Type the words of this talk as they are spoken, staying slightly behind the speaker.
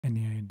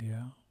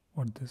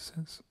what this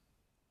is.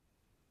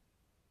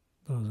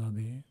 Those are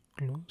the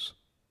clues.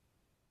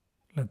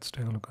 Let's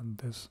take a look at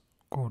this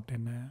coat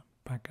in a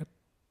packet.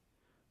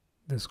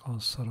 This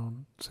costs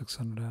around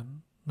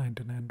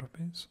 699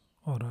 rupees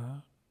or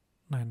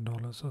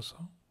 $9 or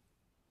so.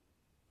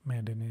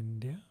 Made in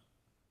India.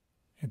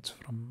 It's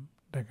from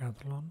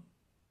Decathlon.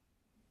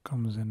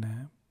 Comes in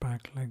a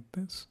pack like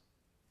this.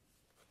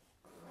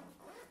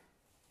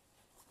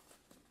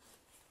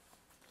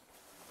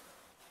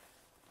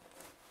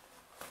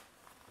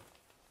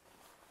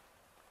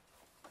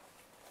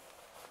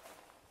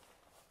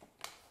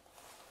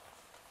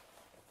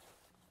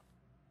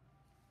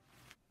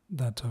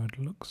 That's how it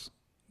looks.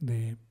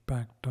 The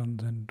pack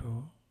turns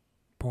into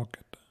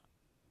pocket.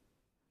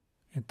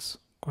 It's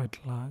quite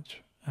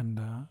large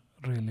and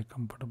really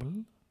comfortable.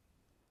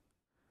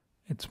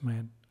 It's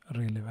made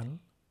really well.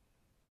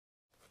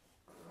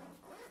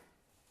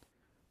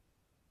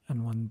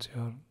 And once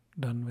you're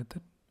done with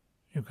it,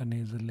 you can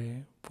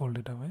easily fold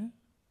it away.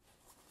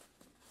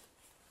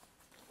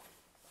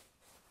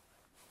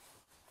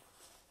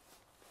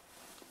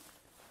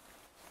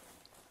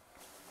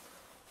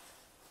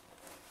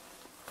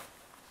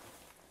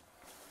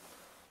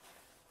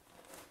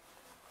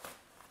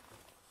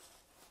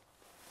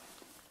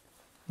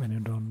 When you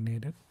don't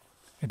need it,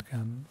 it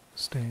can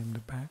stay in the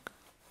pack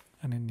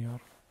and in your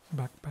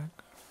backpack.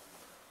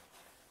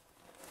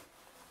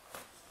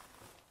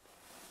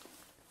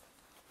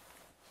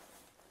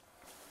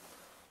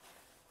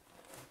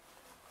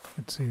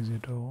 It's easy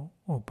to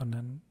open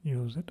and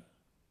use it.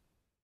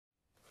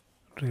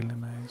 Really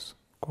nice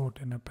coat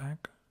in a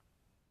pack.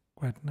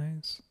 Quite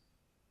nice.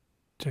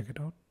 Check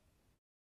it out.